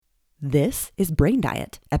This is Brain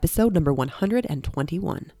Diet, episode number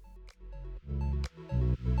 121.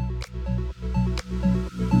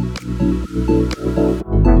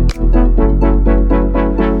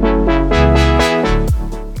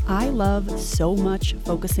 I love so much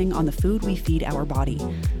focusing on the food we feed our body,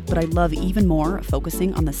 but I love even more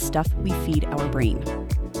focusing on the stuff we feed our brain.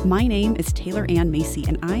 My name is Taylor Ann Macy,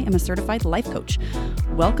 and I am a certified life coach.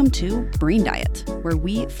 Welcome to Brain Diet, where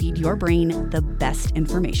we feed your brain the best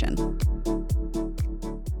information.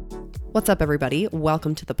 What's up, everybody?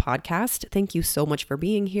 Welcome to the podcast. Thank you so much for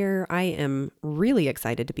being here. I am really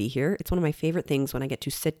excited to be here. It's one of my favorite things when I get to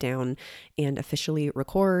sit down and officially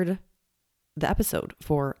record the episode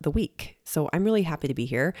for the week. So I'm really happy to be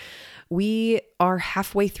here. We are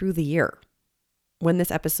halfway through the year. When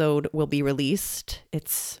this episode will be released,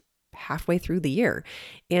 it's halfway through the year.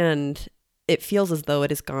 And it feels as though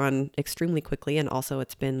it has gone extremely quickly. And also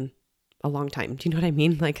it's been a long time. Do you know what I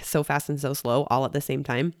mean? Like so fast and so slow all at the same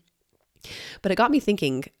time. But it got me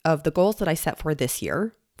thinking of the goals that I set for this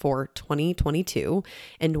year, for 2022,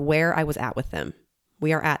 and where I was at with them.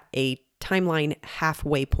 We are at a timeline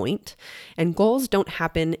halfway point, and goals don't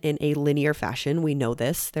happen in a linear fashion. We know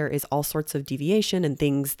this. There is all sorts of deviation and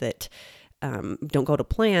things that don't go to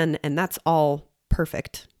plan, and that's all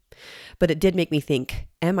perfect. But it did make me think,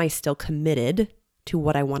 am I still committed to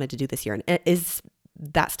what I wanted to do this year? And is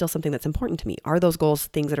that still something that's important to me? Are those goals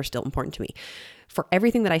things that are still important to me? For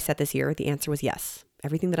everything that I set this year, the answer was yes.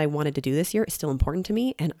 Everything that I wanted to do this year is still important to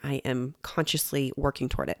me, and I am consciously working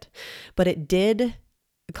toward it. But it did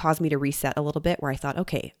cause me to reset a little bit, where I thought,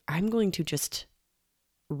 okay, I'm going to just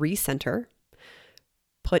recenter,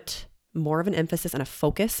 put more of an emphasis and a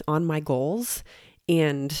focus on my goals,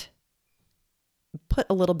 and put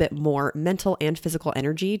a little bit more mental and physical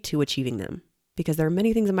energy to achieving them. Because there are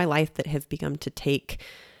many things in my life that have begun to take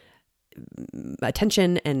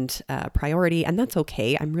attention and priority, and that's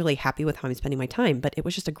okay. I'm really happy with how I'm spending my time, but it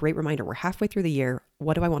was just a great reminder. We're halfway through the year.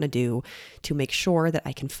 What do I want to do to make sure that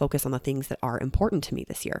I can focus on the things that are important to me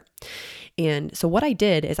this year? And so what I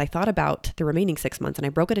did is I thought about the remaining 6 months, and I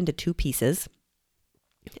broke it into two pieces.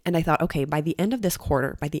 And I thought, okay, by the end of this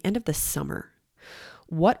quarter, by the end of this summer,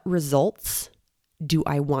 what results do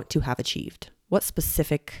I want to have achieved? What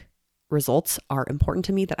specific results are important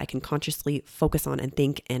to me that I can consciously focus on and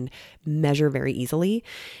think and measure very easily?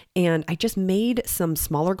 And I just made some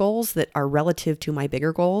smaller goals that are relative to my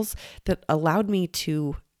bigger goals that allowed me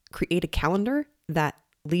to create a calendar that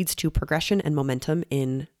leads to progression and momentum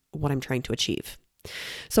in what I'm trying to achieve.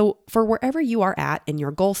 So for wherever you are at in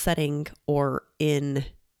your goal setting or in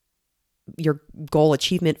your goal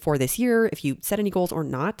achievement for this year, if you set any goals or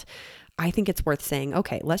not, I think it's worth saying,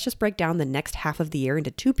 okay, let's just break down the next half of the year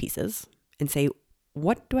into two pieces and say,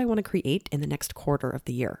 what do I want to create in the next quarter of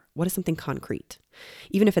the year? What is something concrete?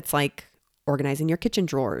 Even if it's like organizing your kitchen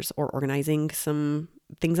drawers or organizing some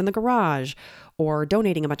things in the garage or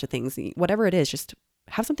donating a bunch of things, whatever it is, just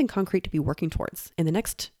have something concrete to be working towards in the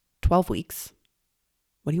next 12 weeks.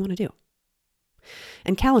 What do you want to do?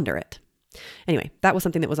 And calendar it. Anyway, that was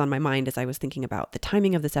something that was on my mind as I was thinking about the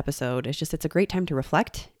timing of this episode. It's a great time to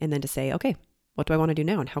reflect and then to say, okay, what do I want to do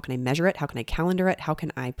now? And how can I measure it? How can I calendar it? How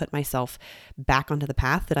can I put myself back onto the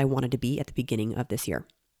path that I wanted to be at the beginning of this year?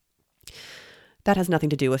 That has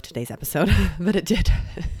nothing to do with today's episode, but it did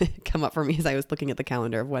come up for me as I was looking at the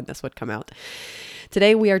calendar of when this would come out.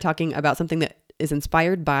 Today, we are talking about something that is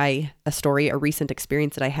inspired by a story, a recent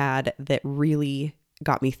experience that I had that really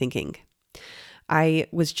got me thinking. I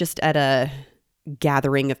was just at a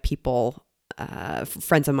gathering of people,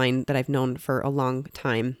 friends of mine that I've known for a long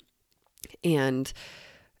time, and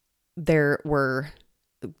there were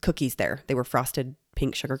cookies there. They were frosted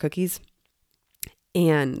pink sugar cookies.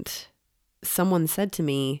 And someone said to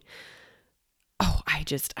me, oh, I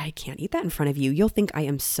can't eat that in front of you. You'll think I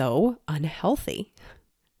am so unhealthy.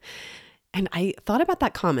 And I thought about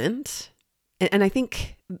that comment. And I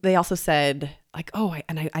think they also said like, oh,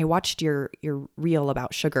 I watched your reel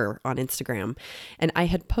about sugar on Instagram, and I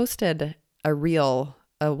had posted a reel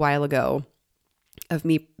a while ago of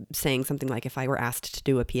me saying something like, if I were asked to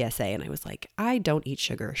do a PSA, and I was like, I don't eat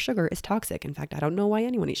sugar. Sugar is toxic. In fact, I don't know why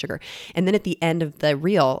anyone eats sugar. And then at the end of the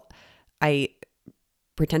reel, I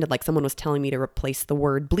pretended like someone was telling me to replace the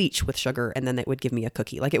word bleach with sugar, and then it would give me a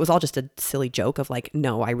cookie. Like it was all just a silly joke of like,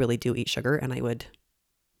 no, I really do eat sugar, and I would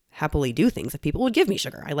happily do things if people would give me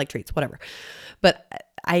sugar. I like treats, whatever. But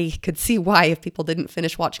I could see why if people didn't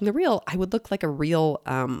finish watching the reel, I would look like a real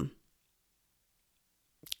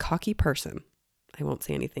cocky person. I won't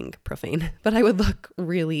say anything profane, but I would look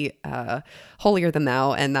really holier than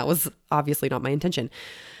thou, and that was obviously not my intention.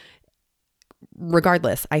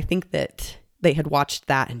 Regardless, I think that they had watched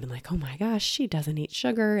that and been like, oh my gosh, she doesn't eat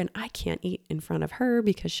sugar and I can't eat in front of her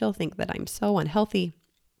because she'll think that I'm so unhealthy.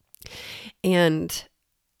 And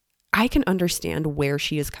I can understand where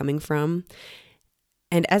she is coming from.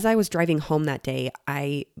 And as I was driving home that day,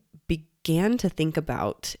 I began to think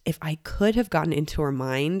about if I could have gotten into her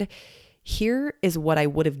mind, here is what I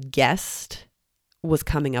would have guessed was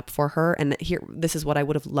coming up for her. And this is what I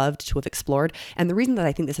would have loved to have explored. And the reason that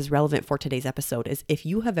I think this is relevant for today's episode is if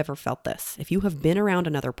you have ever felt this, if you have been around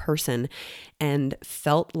another person and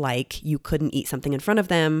felt like you couldn't eat something in front of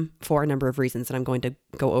them for a number of reasons that I'm going to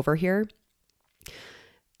go over here,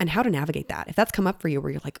 and how to navigate that. If that's come up for you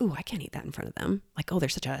where you're like, ooh, I can't eat that in front of them. Like, oh, they're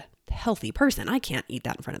such a healthy person. I can't eat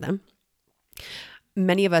that in front of them.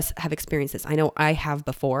 Many of us have experienced this. I know I have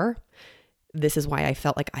before. This is why I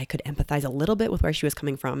felt like I could empathize a little bit with where she was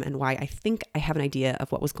coming from and why I think I have an idea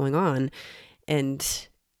of what was going on. And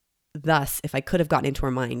thus, if I could have gotten into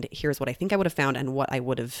her mind, here's what I think I would have found and what I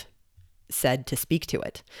would have said to speak to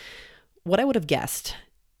it. What I would have guessed,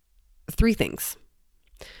 3 things.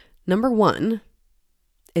 Number 1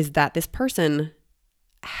 is that this person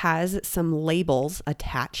has some labels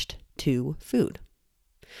attached to food.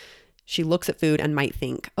 She looks at food and might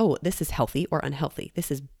think, oh, this is healthy or unhealthy. This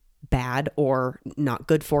is bad or not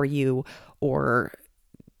good for you or,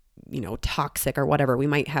 toxic or whatever. We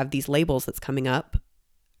might have these labels that's coming up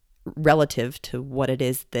relative to what it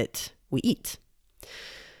is that we eat.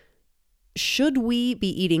 Should we be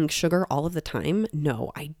eating sugar all of the time?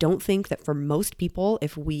 No, I don't think that for most people,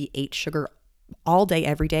 if we ate sugar all day,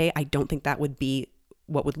 every day, I don't think that would be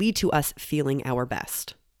what would lead to us feeling our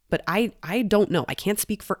best. But I don't know. I can't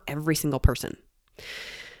speak for every single person.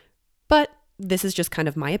 But this is just kind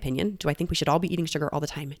of my opinion. Do I think we should all be eating sugar all the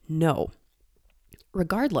time? No.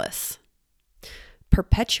 Regardless,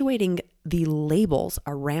 perpetuating the labels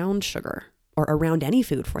around sugar or around any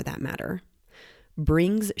food for that matter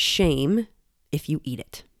brings shame if you eat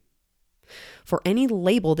it. For any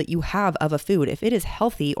label that you have of a food, if it is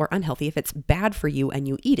healthy or unhealthy, if it's bad for you and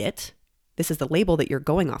you eat it, this is the label that you're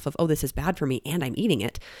going off of. Oh, this is bad for me and I'm eating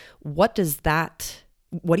it. What do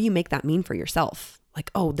you make that mean for yourself? Like,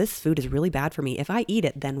 oh, this food is really bad for me. If I eat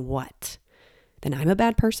it, then what? Then I'm a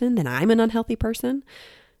bad person? Then I'm an unhealthy person?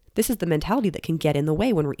 This is the mentality that can get in the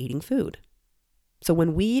way when we're eating food. So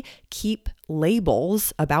when we keep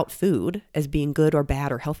labels about food as being good or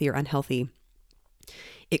bad or healthy or unhealthy,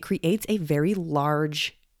 it creates a very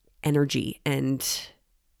large energy and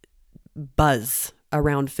buzz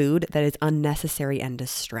around food that is unnecessary and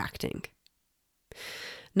distracting.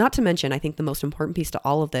 Not to mention, I think the most important piece to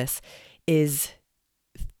all of this is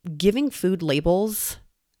giving food labels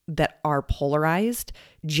that are polarized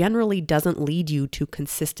generally doesn't lead you to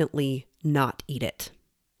consistently not eat it.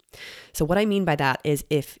 So what I mean by that is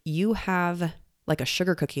if you have like a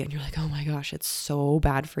sugar cookie and you're like, oh my gosh, it's so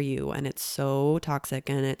bad for you and it's so toxic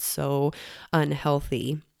and it's so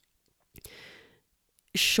unhealthy.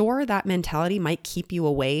 Sure, that mentality might keep you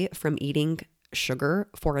away from eating sugar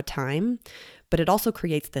for a time, but it also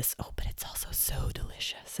creates this, oh, but it's also so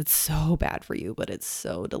delicious. It's so bad for you, but it's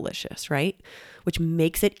so delicious, right? Which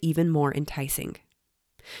makes it even more enticing.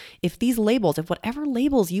 If whatever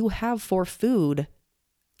labels you have for food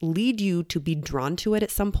lead you to be drawn to it at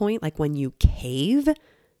some point, like when you cave,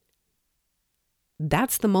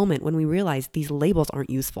 that's the moment when we realize these labels aren't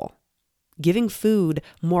useful. Giving food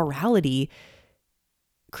morality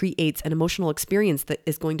creates an emotional experience that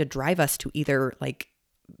is going to drive us to either like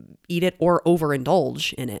eat it or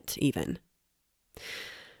overindulge in it even.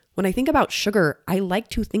 When I think about sugar, I like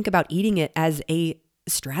to think about eating it as a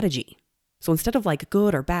strategy. So instead of like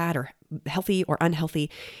good or bad or healthy or unhealthy,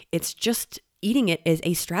 it's just eating it as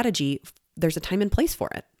a strategy. There's a time and place for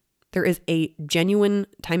it. There is a genuine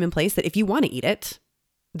time and place that if you want to eat it,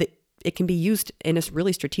 that it can be used in a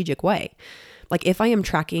really strategic way. Like if I am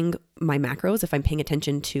tracking my macros, if I'm paying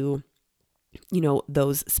attention to,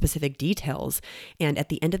 those specific details, and at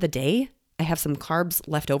the end of the day, I have some carbs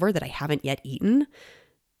left over that I haven't yet eaten,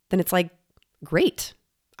 then it's like, great.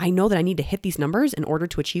 I know that I need to hit these numbers in order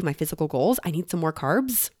to achieve my physical goals. I need some more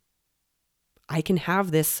carbs. I can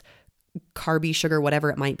have this carby sugar, whatever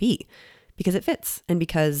it might be, because it fits and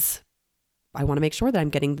because I want to make sure that I'm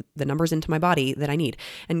getting the numbers into my body that I need.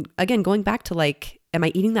 And again, going back to like, am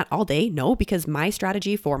I eating that all day? No, because my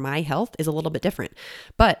strategy for my health is a little bit different,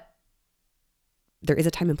 but there is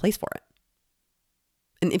a time and place for it.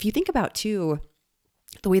 And if you think about too,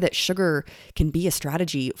 the way that sugar can be a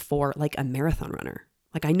strategy for like a marathon runner.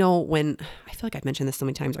 Like I know I feel like I've mentioned this so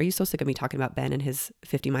many times. Are you so sick of me talking about Ben and his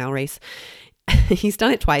 50-mile race? He's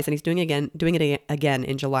done it twice and he's doing it again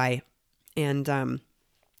in July. And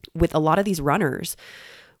with a lot of these runners,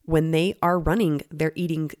 When they are running, they're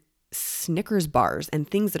eating Snickers bars and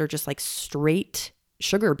things that are just like straight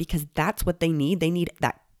sugar because that's what they need. They need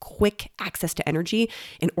that quick access to energy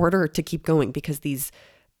in order to keep going because these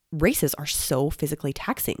races are so physically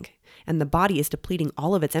taxing and the body is depleting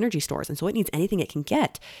all of its energy stores. And so it needs anything it can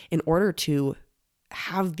get in order to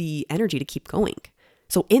have the energy to keep going.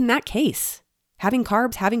 So in that case, having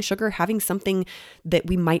carbs, having sugar, having something that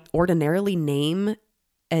we might ordinarily name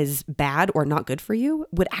as bad or not good for you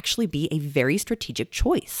would actually be a very strategic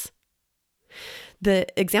choice. The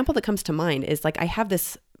example that comes to mind is like I have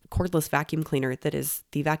this cordless vacuum cleaner that is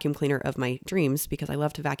the vacuum cleaner of my dreams because I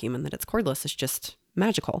love to vacuum, and that it's cordless is just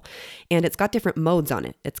magical. And it's got different modes on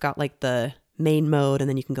it. It's got like the main mode, and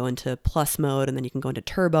then you can go into plus mode, and then you can go into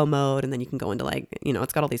turbo mode, and then you can go into like,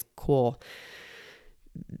 it's got all these cool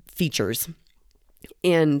features.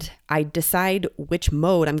 And I decide which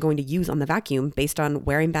mode I'm going to use on the vacuum based on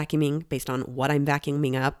where I'm vacuuming, based on what I'm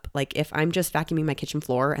vacuuming up. Like if I'm just vacuuming my kitchen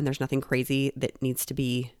floor and there's nothing crazy that needs to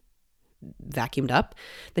be vacuumed up,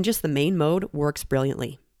 then just the main mode works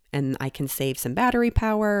brilliantly. And I can save some battery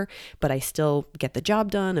power, but I still get the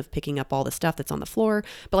job done of picking up all the stuff that's on the floor.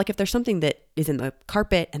 But like if there's something that is in the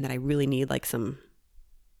carpet and that I really need like some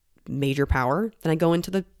major power, then I go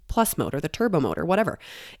into the plus mode or the turbo mode or whatever.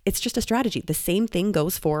 It's just a strategy. The same thing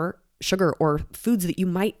goes for sugar or foods that you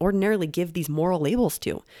might ordinarily give these moral labels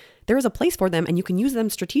to. There is a place for them and you can use them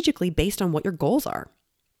strategically based on what your goals are.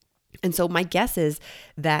 And so my guess is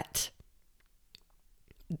that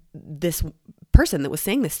this person that was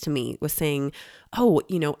saying this to me was saying, oh,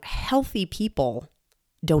 healthy people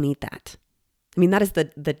don't eat that. I mean, that is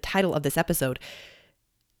the title of this episode.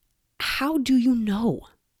 How do you know?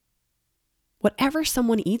 Whatever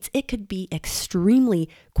someone eats, it could be extremely,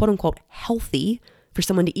 quote unquote, healthy for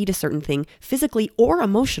someone to eat a certain thing physically or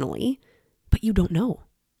emotionally, but you don't know.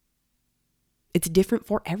 It's different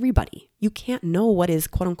for everybody. You can't know what is,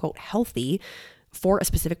 quote unquote, healthy for a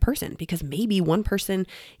specific person because maybe one person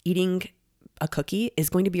eating a cookie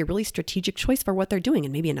is going to be a really strategic choice for what they're doing.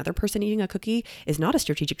 And maybe another person eating a cookie is not a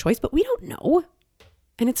strategic choice, but we don't know.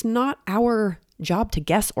 And it's not our job to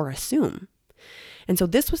guess or assume. And so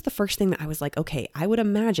this was the first thing that I was like, okay, I would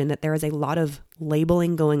imagine that there is a lot of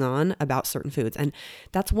labeling going on about certain foods. And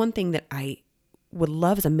that's one thing that I would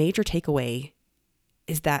love as a major takeaway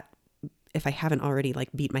is that if I haven't already like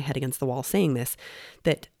beat my head against the wall saying this,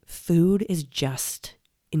 that food is just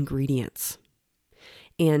ingredients.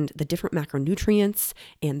 And the different macronutrients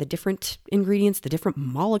and the different ingredients, the different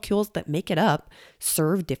molecules that make it up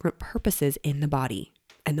serve different purposes in the body.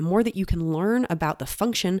 And the more that you can learn about the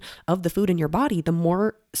function of the food in your body, the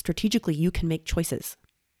more strategically you can make choices.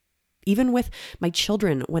 Even with my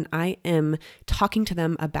children, when I am talking to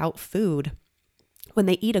them about food, when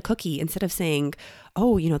they eat a cookie, instead of saying,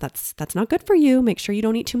 oh, that's not good for you, make sure you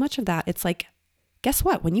don't eat too much of that. It's like, guess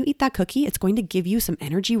what? When you eat that cookie, it's going to give you some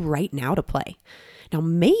energy right now to play. Now,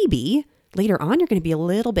 maybe later on, you're going to be a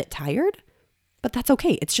little bit tired, but that's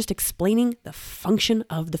okay. It's just explaining the function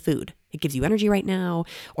of the food. It gives you energy right now,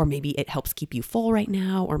 or maybe it helps keep you full right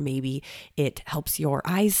now, or maybe it helps your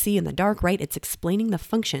eyes see in the dark, right? It's explaining the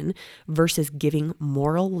function versus giving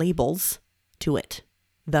moral labels to it,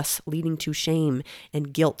 thus leading to shame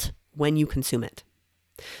and guilt when you consume it.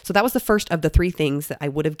 So that was the first of the three things that I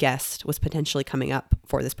would have guessed was potentially coming up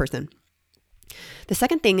for this person. The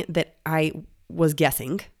second thing that I was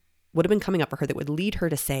guessing would have been coming up for her that would lead her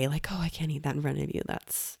to say like, oh, I can't eat that in front of you.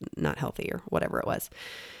 That's not healthy or whatever it was.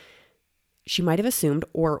 She might have assumed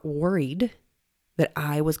or worried that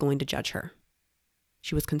I was going to judge her.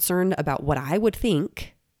 She was concerned about what I would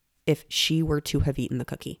think if she were to have eaten the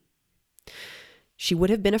cookie. She would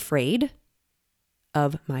have been afraid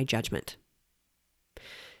of my judgment.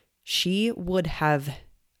 She would have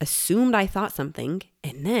assumed I thought something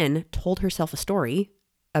and then told herself a story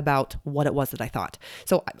about what it was that I thought.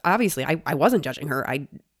 So obviously I wasn't judging her. I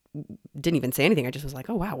didn't even say anything. I just was like,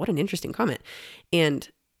 oh, wow, what an interesting comment. And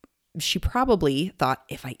she probably thought,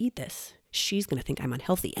 if I eat this, she's going to think I'm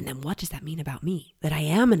unhealthy. And then what does that mean about me? That I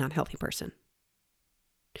am an unhealthy person.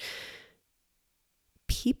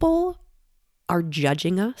 People are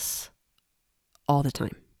judging us all the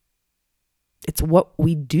time. It's what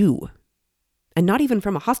we do. And not even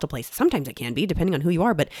from a hostile place. Sometimes it can be, depending on who you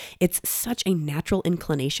are, but it's such a natural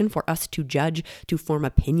inclination for us to judge, to form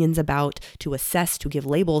opinions about, to assess, to give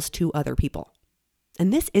labels to other people.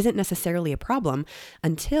 And this isn't necessarily a problem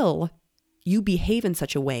until you behave in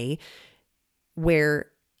such a way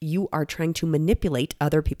where you are trying to manipulate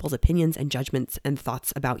other people's opinions and judgments and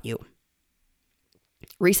thoughts about you.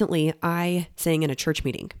 Recently, I sang in a church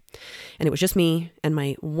meeting, and it was just me, and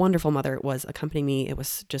my wonderful mother was accompanying me. It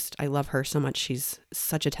was just, I love her so much. She's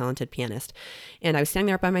such a talented pianist. And I was standing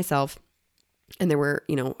there by myself, and there were,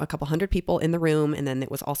 a couple hundred people in the room, and then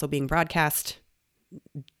it was also being broadcast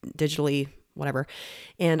digitally, whatever.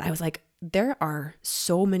 And I was like, there are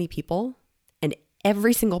so many people, and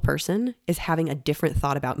every single person is having a different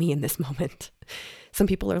thought about me in this moment. Some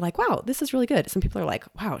people are like, wow, this is really good. Some people are like,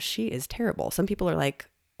 wow, she is terrible. Some people are like,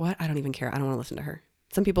 what? I don't even care. I don't want to listen to her.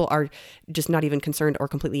 Some people are just not even concerned or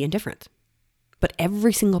completely indifferent. But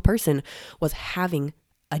every single person was having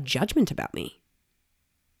a judgment about me.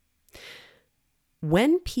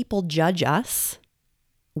 When people judge us,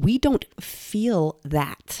 we don't feel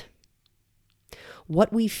that.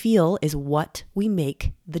 What we feel is what we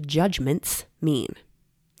make the judgments mean.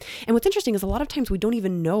 And what's interesting is a lot of times we don't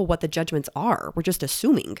even know what the judgments are. We're just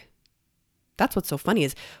assuming. That's what's so funny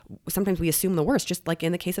is sometimes we assume the worst, just like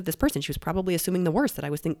in the case of this person. She was probably assuming the worst, that I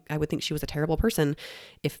would think she was a terrible person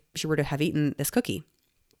if she were to have eaten this cookie.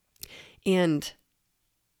 And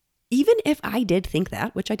even if I did think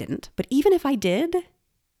that, which I didn't, but even if I did,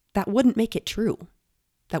 that wouldn't make it true.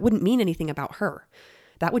 That wouldn't mean anything about her.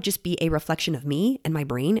 That would just be a reflection of me and my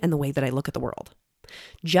brain and the way that I look at the world.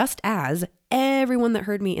 Just as everyone that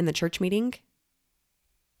heard me in the church meeting,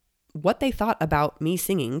 what they thought about me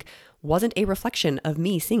singing wasn't a reflection of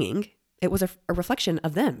me singing. It was a reflection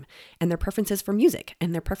of them and their preferences for music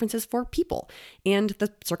and their preferences for people and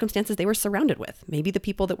the circumstances they were surrounded with. Maybe the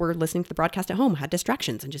people that were listening to the broadcast at home had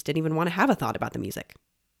distractions and just didn't even want to have a thought about the music.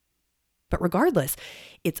 But regardless,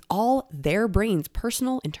 it's all their brain's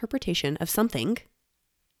personal interpretation of something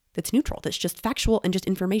that's neutral, that's just factual and just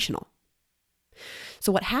informational.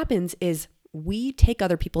 So what happens is we take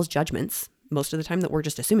other people's judgments, most of the time that we're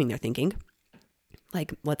just assuming they're thinking.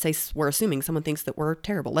 Like, let's say we're assuming someone thinks that we're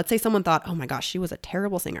terrible. Let's say someone thought, oh my gosh, she was a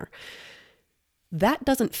terrible singer. That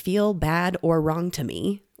doesn't feel bad or wrong to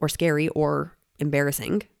me, or scary or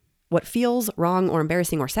embarrassing. What feels wrong or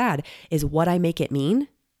embarrassing or sad is what I make it mean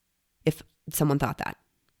if someone thought that.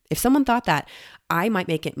 If someone thought that, I might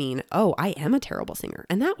make it mean, oh, I am a terrible singer.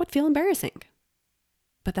 And that would feel embarrassing.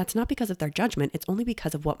 But that's not because of their judgment. It's only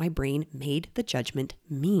because of what my brain made the judgment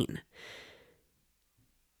mean.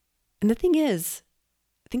 And the thing is,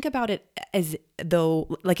 think about it as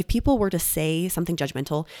though, like if people were to say something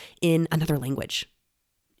judgmental in another language,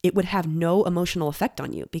 it would have no emotional effect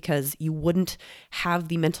on you because you wouldn't have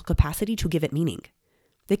the mental capacity to give it meaning.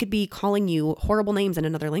 They could be calling you horrible names in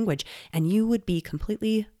another language and you would be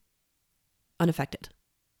completely unaffected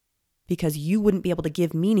because you wouldn't be able to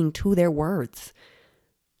give meaning to their words.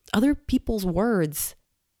 Other people's words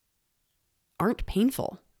aren't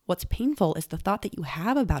painful. What's painful is the thought that you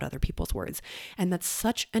have about other people's words. And that's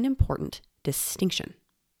such an important distinction.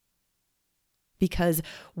 Because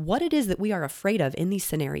what it is that we are afraid of in these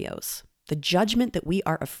scenarios, the judgment that we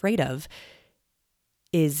are afraid of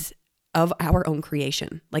is of our own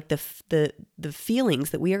creation. Like the feelings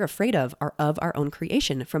that we are afraid of are of our own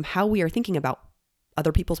creation from how we are thinking about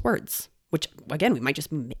other people's words, which again, we might just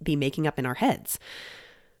be making up in our heads.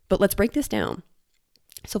 But let's break this down.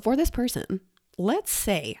 So for this person, let's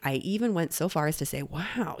say I even went so far as to say,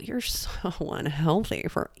 wow, you're so unhealthy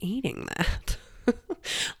for eating that.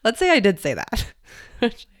 Let's say I did say that,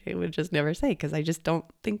 which I would just never say because I just don't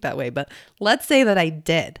think that way. But let's say that I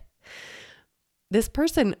did. This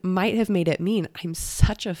person might have made it mean I'm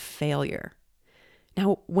such a failure.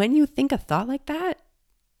 Now, when you think a thought like that,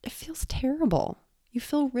 it feels terrible. You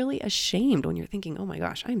feel really ashamed when you're thinking, oh my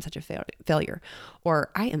gosh, I am such a failure, or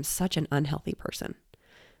I am such an unhealthy person.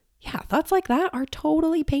 Yeah, thoughts like that are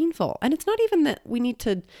totally painful. And it's not even that we need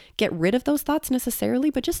to get rid of those thoughts necessarily,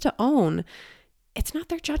 but just to own it's not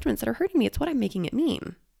their judgments that are hurting me. It's what I'm making it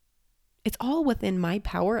mean. It's all within my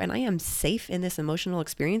power, and I am safe in this emotional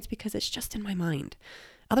experience because it's just in my mind.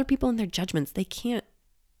 Other people and their judgments, they can't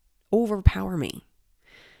overpower me.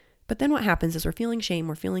 But then what happens is we're feeling shame,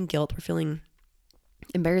 we're feeling guilt, we're feeling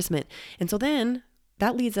embarrassment. And so then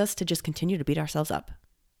that leads us to just continue to beat ourselves up.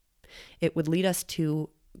 It would lead us to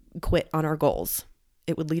quit on our goals.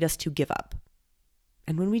 It would lead us to give up.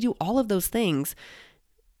 And when we do all of those things,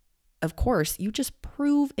 of course, you just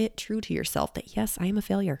prove it true to yourself that yes, I am a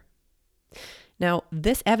failure. Now,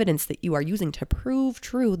 this evidence that you are using to prove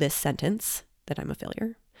true this sentence, that I'm a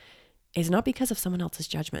failure, is not because of someone else's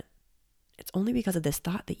judgment. It's only because of this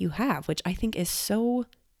thought that you have, which I think is so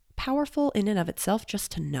powerful in and of itself just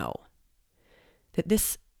to know. That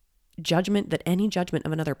this judgment, that any judgment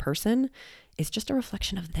of another person is just a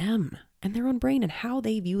reflection of them and their own brain and how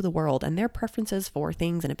they view the world and their preferences for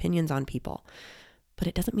things and opinions on people. But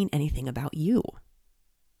it doesn't mean anything about you.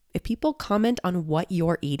 If people comment on what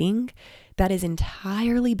you're eating, that is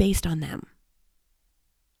entirely based on them.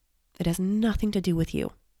 It has nothing to do with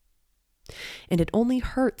you. And it only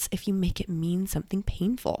hurts if you make it mean something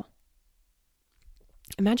painful.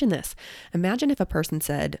 Imagine this. Imagine if a person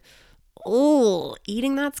said, "Oh,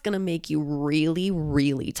 eating that's going to make you really,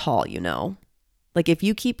 really tall, you know? Like if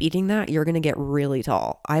you keep eating that, you're going to get really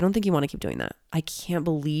tall. I don't think you want to keep doing that. I can't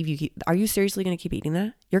believe are you seriously going to keep eating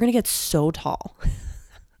that? You're going to get so tall."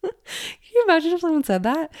 Can you imagine if someone said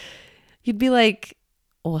that? You'd be like,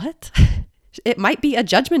 what? It might be a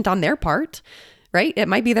judgment on their part, right? It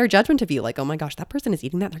might be their judgment of you. Like, oh my gosh, that person is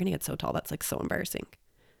eating that. They're going to get so tall. That's like so embarrassing.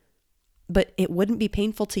 But it wouldn't be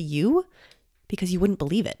painful to you because you wouldn't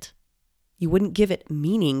believe it. You wouldn't give it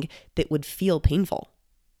meaning that would feel painful.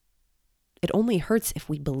 It only hurts if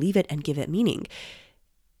we believe it and give it meaning.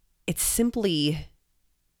 It's simply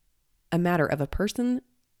a matter of a person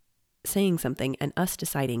saying something and us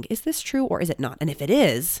deciding, is this true or is it not? And if it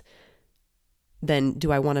is, then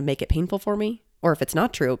do I want to make it painful for me? Or if it's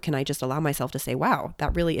not true, can I just allow myself to say, wow,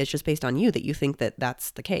 that really is just based on you that you think that that's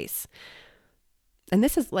the case? And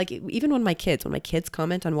this is like, even when my kids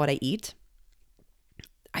comment on what I eat,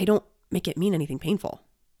 I don't make it mean anything painful.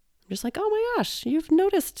 I'm just like, oh my gosh, you've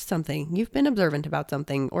noticed something. You've been observant about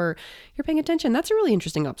something, or you're paying attention. That's a really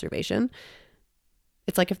interesting observation.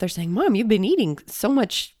 It's like if they're saying, Mom, you've been eating so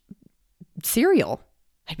much cereal.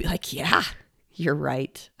 I'd be like, yeah, you're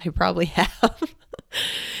right. I probably have.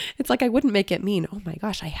 It's like I wouldn't make it mean, oh my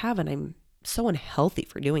gosh, I have, and I'm so unhealthy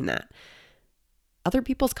for doing that. Other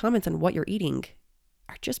people's comments on what you're eating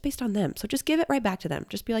are just based on them. So just give it right back to them.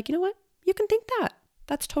 Just be like, you know what? You can think that.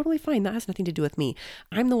 That's totally fine. That has nothing to do with me.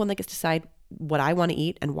 I'm the one that gets to decide what I want to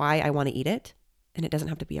eat and why I want to eat it. And it doesn't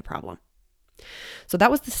have to be a problem. So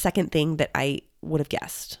that was the second thing that I would have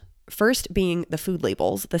guessed. First being the food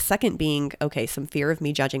labels. The second being, okay, some fear of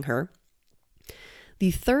me judging her.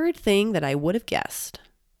 The third thing that I would have guessed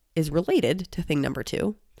is related to thing number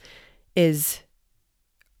 2 is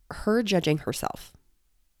her judging herself.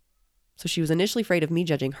 So she was initially afraid of me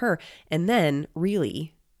judging her. And then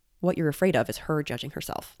really what you're afraid of is her judging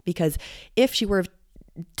herself. Because if she were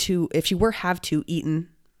have to eaten,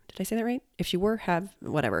 did I say that right?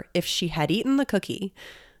 If she had eaten the cookie,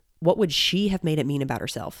 what would she have made it mean about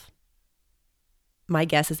herself? My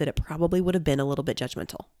guess is that it probably would have been a little bit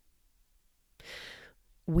judgmental.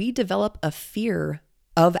 We develop a fear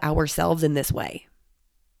of ourselves in this way.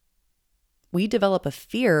 We develop a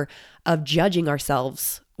fear of judging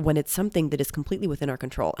ourselves when it's something that is completely within our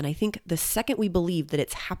control. And I think the second we believe that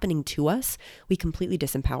it's happening to us, we completely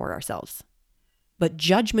disempower ourselves. But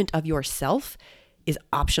judgment of yourself is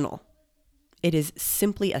optional. It is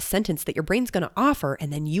simply a sentence that your brain's going to offer,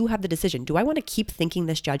 and then you have the decision. Do I want to keep thinking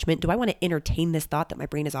this judgment? Do I want to entertain this thought that my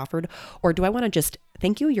brain has offered? Or do I want to just,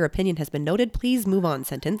 thank you, your opinion has been noted, please move on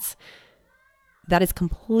sentence? That is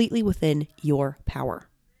completely within your power.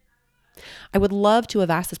 I would love to have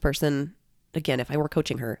asked this person, again, if I were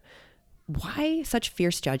coaching her, why such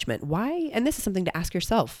fierce judgment? Why, and this is something to ask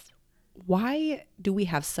yourself, why do we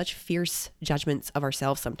have such fierce judgments of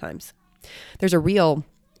ourselves sometimes? There's a reel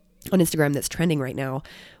on Instagram that's trending right now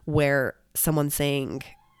where someone's saying,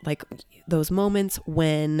 like, those moments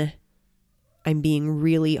when I'm being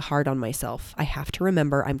really hard on myself, I have to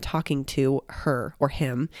remember I'm talking to her or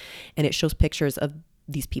him, and it shows pictures of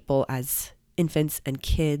these people as infants and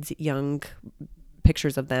kids, young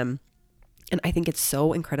pictures of them. And I think it's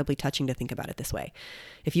so incredibly touching to think about it this way.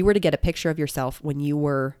 If you were to get a picture of yourself when you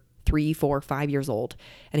were 3, 4, 5 years old,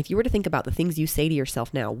 and if you were to think about the things you say to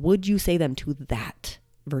yourself now, would you say them to that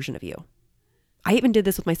version of you? I even did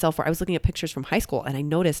this with myself where I was looking at pictures from high school and I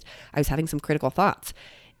noticed I was having some critical thoughts.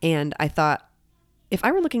 And I thought, if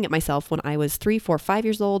I were looking at myself when I was 3, 4, 5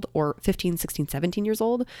 years old or 15, 16, 17 years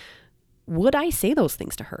old, would I say those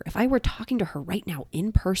things to her? If I were talking to her right now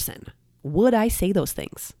in person, would I say those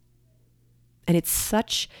things? And it's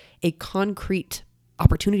such a concrete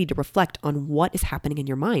opportunity to reflect on what is happening in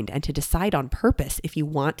your mind and to decide on purpose if you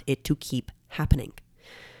want it to keep happening.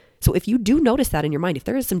 So if you do notice that in your mind, if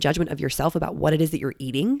there is some judgment of yourself about what it is that you're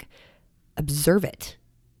eating, observe it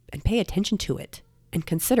and pay attention to it and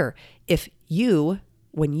consider if you,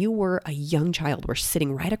 when you were a young child, were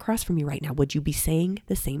sitting right across from you right now, would you be saying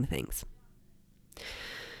the same things?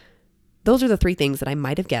 Those are the 3 things that I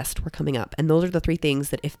might have guessed were coming up. And those are the 3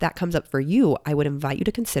 things that if that comes up for you, I would invite you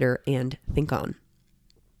to consider and think on.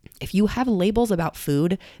 If you have labels about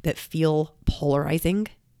food that feel polarizing,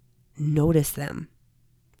 notice them.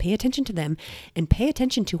 Pay attention to them and pay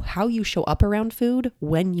attention to how you show up around food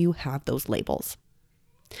when you have those labels.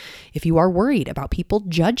 If you are worried about people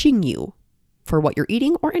judging you for what you're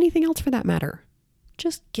eating or anything else for that matter,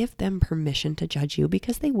 just give them permission to judge you,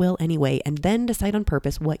 because they will anyway, and then decide on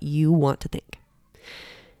purpose what you want to think.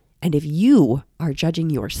 And if you are judging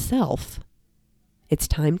yourself, it's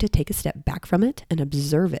time to take a step back from it and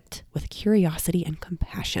observe it with curiosity and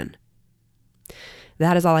compassion.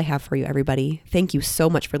 That is all I have for you, everybody. Thank you so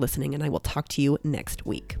much for listening, and I will talk to you next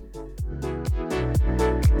week.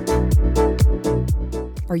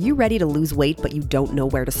 Are you ready to lose weight, but you don't know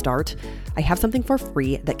where to start? I have something for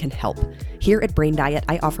free that can help. Here at Brain Diet,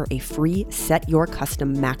 I offer a free Set Your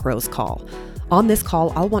Custom Macros call. On this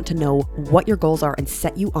call, I'll want to know what your goals are and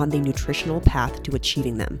set you on the nutritional path to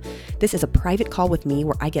achieving them. This is a private call with me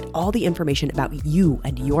where I get all the information about you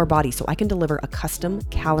and your body so I can deliver a custom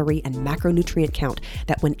calorie and macronutrient count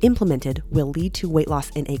that, when implemented, will lead to weight loss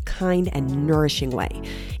in a kind and nourishing way.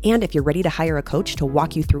 And if you're ready to hire a coach to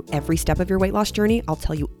walk you through every step of your weight loss journey, I'll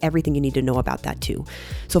tell you everything you need to know about that too.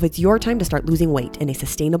 So if it's your time to start losing weight in a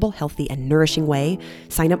sustainable, healthy, and nourishing way,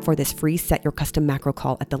 sign up for this free Set Your Custom Macro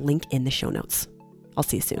call at the link in the show notes. I'll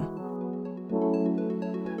see you soon.